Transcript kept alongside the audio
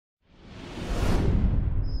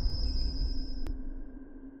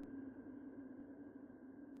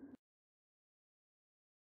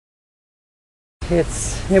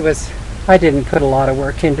I didn't put a lot of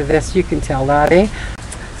work into this. You can tell that, eh?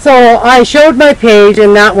 So I showed my page,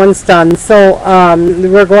 and that one's done. So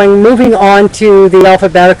we're moving on to the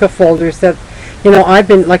Alphabetica folders that,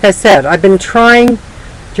 like I said, I've been trying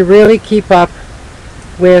to really keep up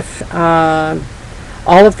with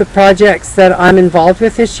all of the projects that I'm involved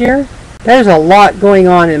with this year. There's a lot going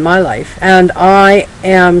on in my life, and I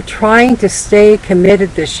am trying to stay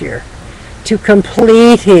committed this year to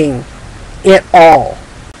completing it all.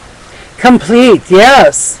 Complete,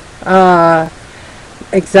 yes.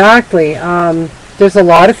 Exactly. There's a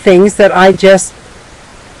lot of things that I just,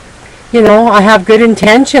 I have good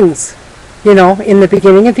intentions. In the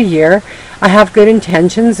beginning of the year, I have good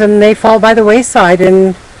intentions, and they fall by the wayside,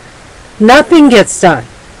 and nothing gets done.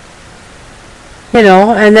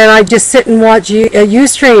 And then I just sit and watch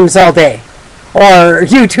Ustreams all day, or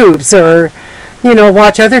YouTubes, or,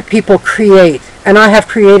 watch other people create, and I have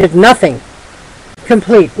created nothing.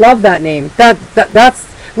 Complete. Love that name. That's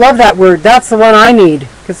love that word. That's the one I need,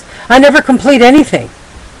 because I never complete anything.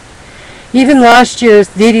 Even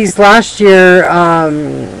Dede's last year,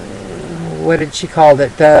 what did she call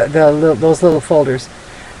it? Those little folders.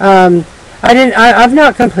 I've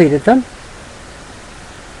not completed them.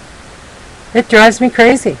 It drives me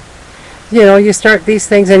crazy. You start these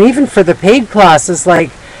things, and even for the paid classes,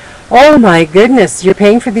 like, oh my goodness, you're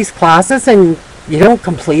paying for these classes and you don't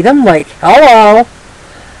complete them? Like, hello.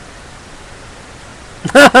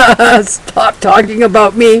 Stop talking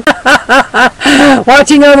about me.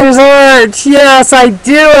 Watching others art. Yes, I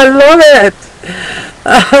do. I love it.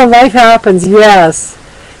 Life happens. Yes,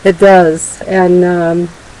 it does. And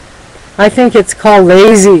I think it's called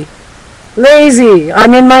lazy. Lazy.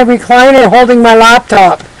 I'm in my recliner holding my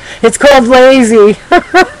laptop. It's called lazy.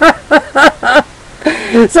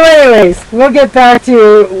 So anyways, we'll get back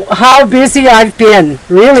to how busy I've been.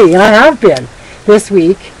 Really, I have been this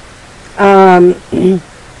week.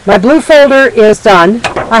 My blue folder is done.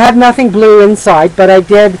 I have nothing blue inside, but I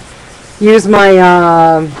did use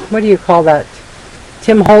my, what do you call that?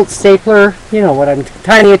 Tim Holtz stapler,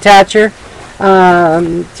 tiny attacher,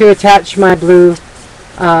 to attach my blue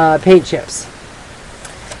paint chips.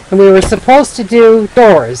 And we were supposed to do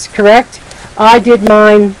doors, correct? I did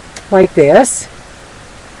mine like this,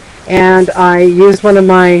 and I used one of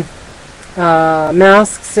my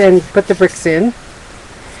masks and put the bricks in.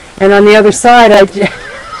 And on the other side,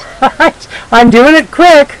 I'm doing it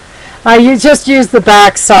quick. I just used the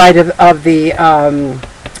back side of the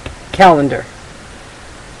calendar,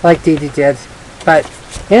 like Dede did. But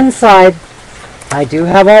inside, I do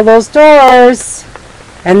have all those doors,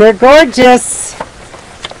 and they're gorgeous.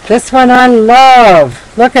 This one I love.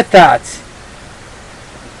 Look at that.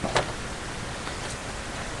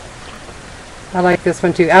 I like this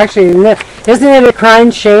one too. Actually, isn't it a crying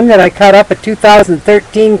shame that I cut up a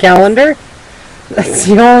 2013 calendar? That's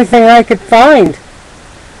the only thing I could find.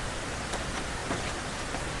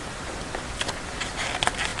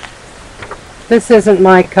 This isn't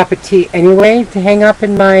my cup of tea anyway to hang up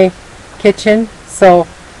in my kitchen, so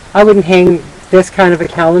I wouldn't hang this kind of a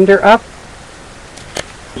calendar up.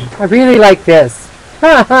 I really like this.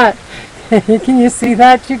 Can you see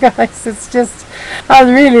that, you guys? It's just, I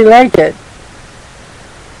really like it.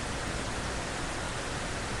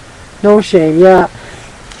 No shame, yeah.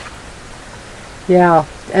 Yeah,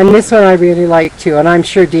 and this one I really like too, and I'm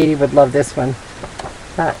sure Dede would love this one.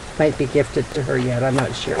 That might be gifted to her yet, I'm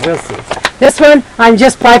not sure. We'll see. This one, I'm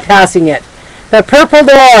just bypassing it. The purple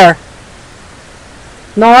door.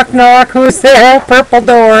 Knock, knock, who's there? Purple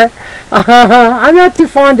door. I'm not too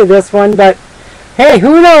fond of this one, but hey,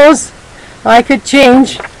 who knows? I could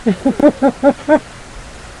change.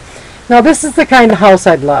 Now, this is the kind of house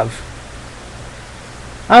I'd love.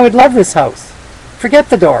 I would love this house. Forget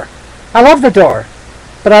the door. I love the door,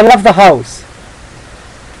 but I love the house.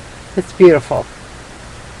 It's beautiful.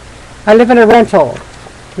 I live in a rental.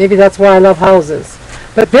 Maybe that's why I love houses.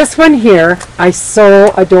 But this one here, I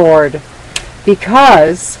so adored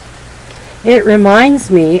because it reminds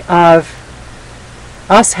me of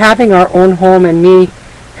us having our own home and me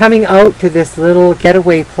coming out to this little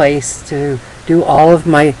getaway place to do all of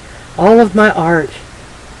my art.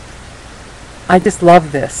 I just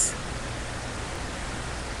love this.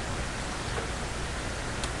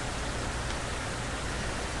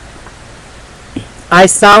 I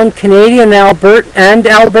sound Canadian, Albertan.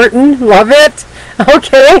 Love it.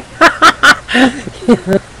 Okay.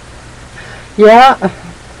 Yeah.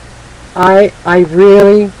 I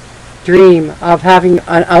really dream of having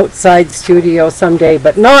an outside studio someday,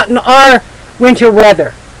 but not in our winter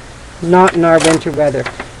weather. Not in our winter weather.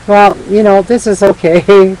 Well, this is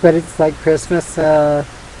okay, but it's like Christmas.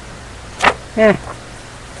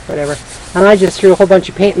 Whatever. And I just threw a whole bunch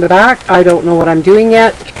of paint in the back. I don't know what I'm doing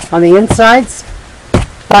yet on the insides,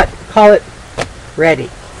 but call it ready.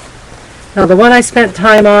 Now the one I spent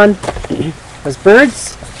time on was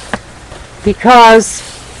birds because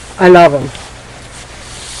I love them.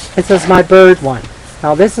 This is my bird one.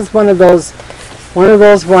 Now this is one of those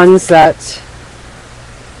ones that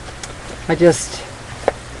I just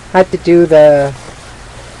had to do the.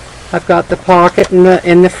 I've got the pocket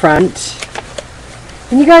in the front.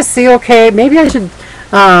 Can you guys see okay? Maybe I should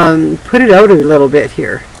put it out a little bit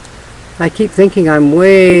here. I keep thinking I'm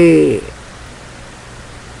way.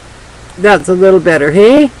 That's a little better,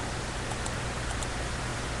 hey?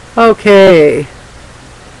 Okay.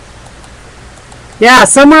 Yeah,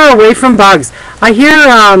 somewhere away from bugs. I hear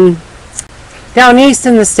down east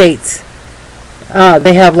in the States,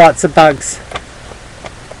 they have lots of bugs.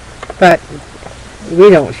 But we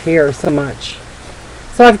don't hear so much.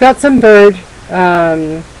 So I've got some bird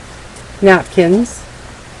napkins.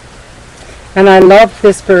 And I love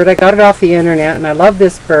this bird. I got it off the internet and I love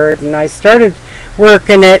this bird. And I started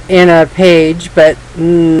working it in a page, but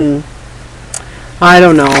I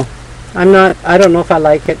don't know. I don't know if I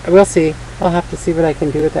like it. We'll see. I'll have to see what I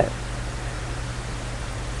can do with it.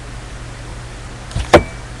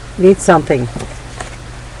 Need something.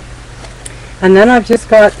 And then I've just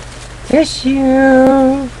got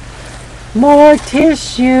tissue. More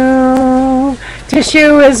tissue.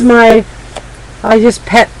 Tissue is my. I just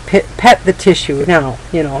pet the tissue now.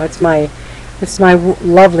 You know, it's my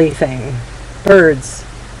lovely thing. Birds.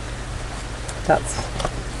 That's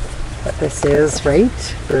what this is,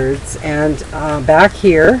 right? Birds. And back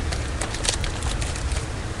here,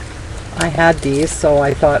 I had these, so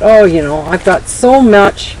I thought, oh, you know, I've got so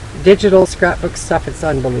much digital scrapbook stuff, it's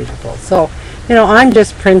unbelievable. So, you know, I'm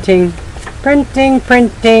just printing, and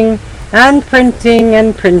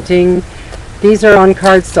printing. These are on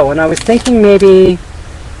cards though, and I was thinking maybe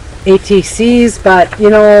ATCs, but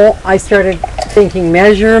you know, I started thinking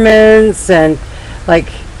measurements and like,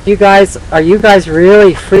 are you guys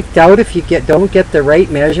really freaked out if you don't get the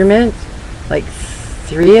right measurement? Like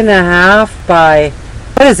 3.5 by,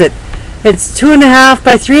 what is it? It's 2.5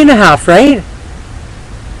 by 3.5, right?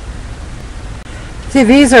 See,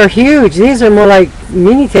 these are huge. These are more like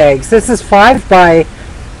mini tags. This is 5 by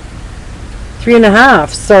 3.5.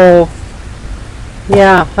 So,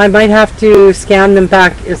 yeah, I might have to scan them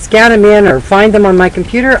in, or find them on my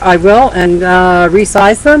computer. I will, and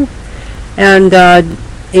resize them. And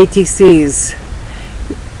ATCs.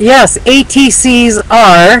 Yes, ATCs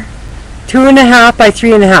are 2.5 by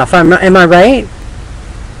 3.5. Am I right?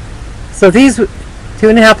 So these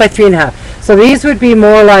 2.5 by 3.5. So these would be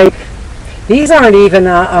more like, these aren't even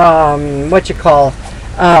what you call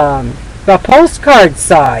the postcard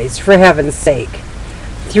size, for heaven's sake.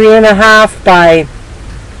 3.5 by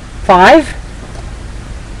 5.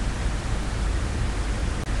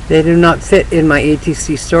 They do not fit in my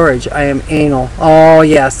ATC storage. I am anal. Oh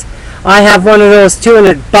yes, I have one of those too, and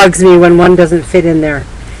it bugs me when one doesn't fit in there.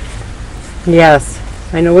 Yes,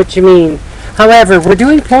 I know what you mean. However, we're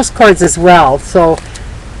doing postcards as well, so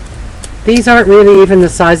these aren't really even the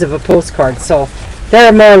size of a postcard, so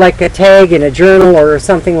they're more like a tag in a journal or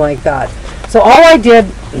something like that. So all I did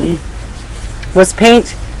was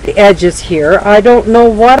paint the edges here. I don't know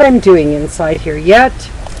what I'm doing inside here yet,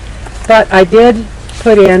 but I did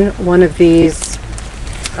put in one of these,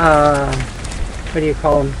 what do you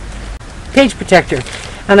call them? Page protector.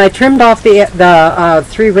 And I trimmed off the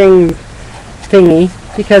 3-ring thingy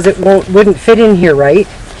because it wouldn't fit in here right,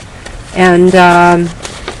 and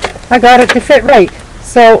I got it to fit right.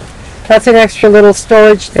 So that's an extra little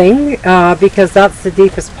storage thing because that's the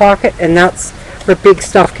deepest pocket, and that's where big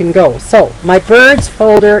stuff can go. So my birds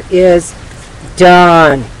folder is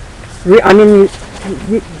done. I mean,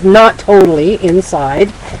 not totally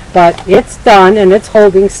inside, but it's done, and it's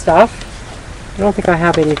holding stuff. I don't think I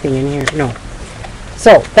have anything in here. No.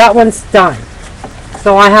 So that one's done.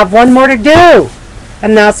 So I have one more to do,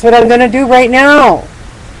 and that's what I'm going to do right now.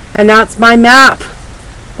 And that's my map.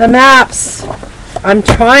 The maps. I'm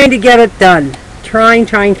trying to get it done. Trying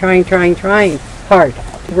hard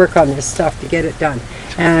to work on this stuff to get it done.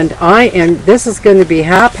 And this is going to be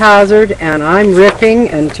haphazard, and I'm ripping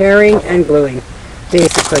and tearing and gluing.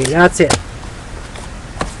 Basically, that's it.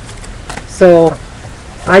 So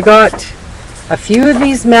I got a few of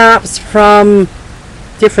these maps from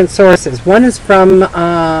different sources. One is from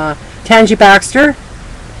Tangi Baxter.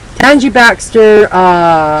 Tangi Baxter,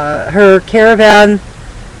 her caravan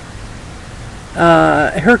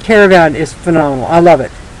is phenomenal. I love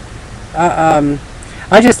it.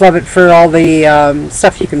 I just love it for all the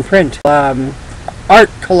stuff you can print. art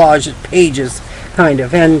collage pages, kind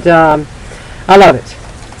of, and I love it.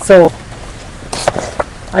 So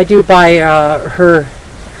I do buy her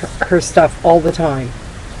stuff all the time.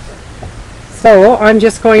 So I'm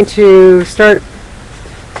just going to start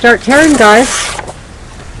tearing, guys.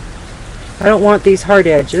 I don't want these hard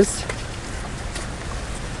edges.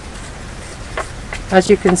 As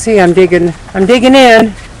you can see, I'm digging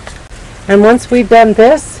in. And once we've done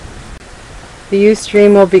this, the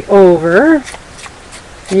Ustream will be over.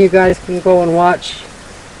 And you guys can go and watch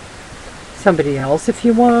somebody else if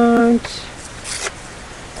you want.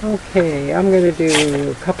 Okay, I'm going to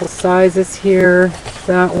do a couple sizes here.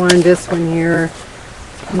 That one, this one here.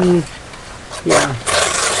 Yeah.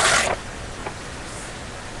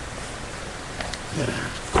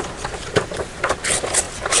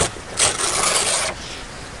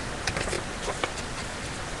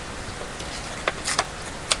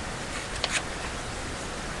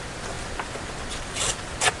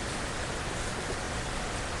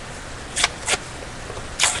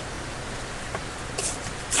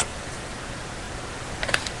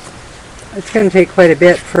 It's going to take quite a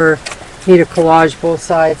bit for me to collage both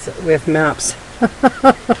sides with maps.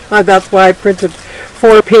 That's why I printed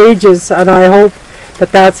 4 pages, and I hope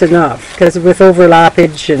that that's enough, because with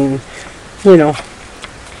overlappage and, you know,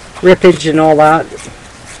 rippage and all that,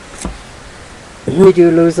 we do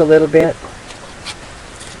lose a little bit.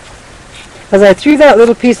 As I threw that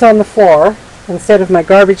little piece on the floor instead of my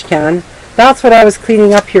garbage can, that's what I was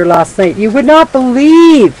cleaning up here last night. You would not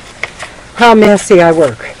believe how messy I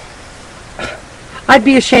work. I'd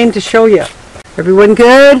be ashamed to show you. Everyone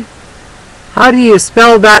good? How do you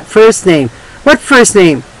spell that first name? What first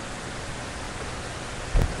name?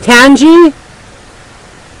 Tangi?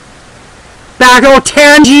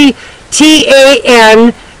 Tangi.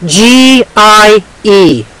 T-A-N-G-I-E.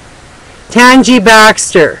 Tangi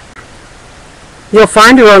Baxter. You'll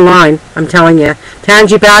find her online, I'm telling you.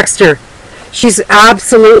 Tangi Baxter. She's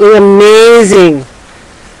absolutely amazing.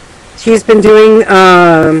 She's been doing...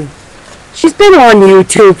 she's been on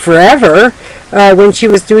YouTube forever when she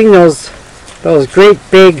was doing those great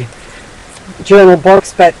big journal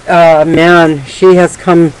books, but man, she has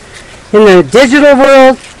come in the digital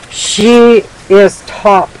world. She is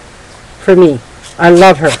top for me. I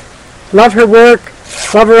love her. Love her work.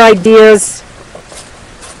 Love her ideas.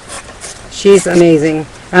 She's amazing.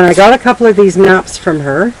 And I got a couple of these maps from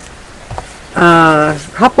her. A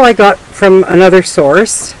couple I got from another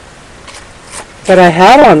source that I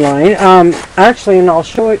had online, actually, and I'll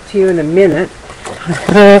show it to you in a minute.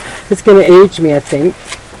 It's going to age me, I think.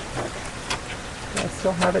 I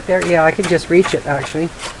still have it there. Yeah, I can just reach it, actually.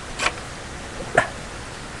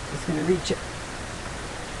 Just going to reach it.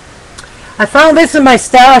 I found this in my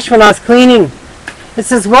stash when I was cleaning. It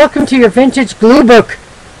says, "Welcome to your vintage glue book.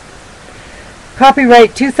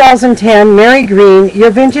 Copyright 2010, Mary Green, your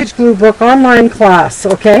vintage glue book online class."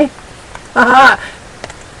 Okay?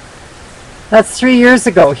 That's 3 years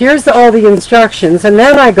ago. Here's all the instructions, and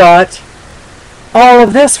then I got all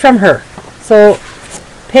of this from her. So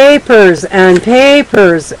papers, and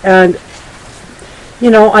you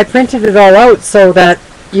know, I printed it all out so that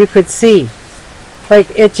you could see. Like,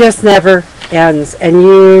 it just never ends, and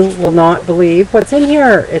you will not believe what's in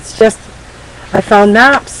here. It's just, I found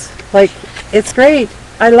maps. Like, it's great.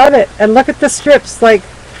 I love it. And look at the strips. Like,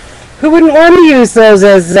 who wouldn't want to use those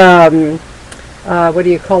as what do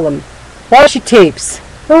you call them? Washi tapes.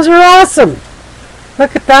 Those are awesome.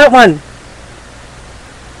 Look at that one.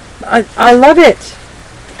 I love it.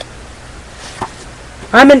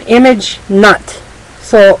 I'm an image nut.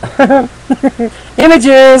 So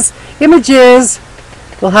images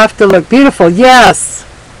will have to look beautiful. Yes.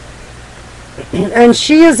 And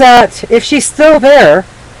she is at, if she's still there,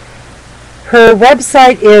 her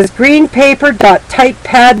website is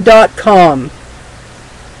greenpaper.typepad.com.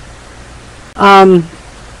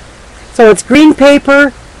 So it's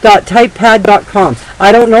greenpaper.typepad.com.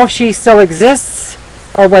 I don't know if she still exists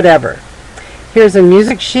or whatever. Here's a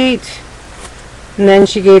music sheet, and then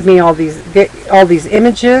she gave me all these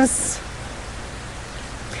images.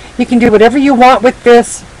 You can do whatever you want with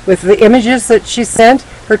this, with the images that she sent.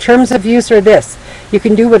 Her terms of use are this: you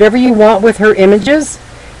can do whatever you want with her images.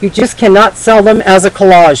 You just cannot sell them as a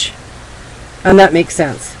collage, and that makes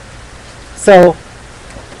sense. So,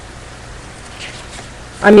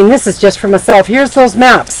 I mean, this is just for myself. Here's those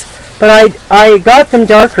maps, but I got them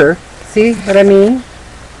darker. See what I mean?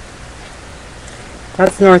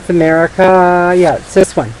 That's North America. Yeah, it's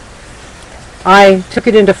this one. I took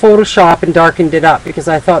it into Photoshop and darkened it up because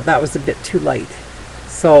I thought that was a bit too light.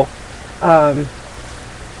 So,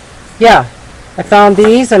 yeah, I found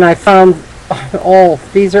these, and I found, oh,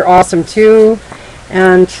 these are awesome too.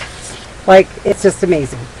 And like, it's just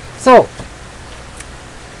amazing. So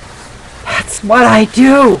that's what I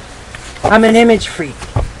do. I'm an image freak.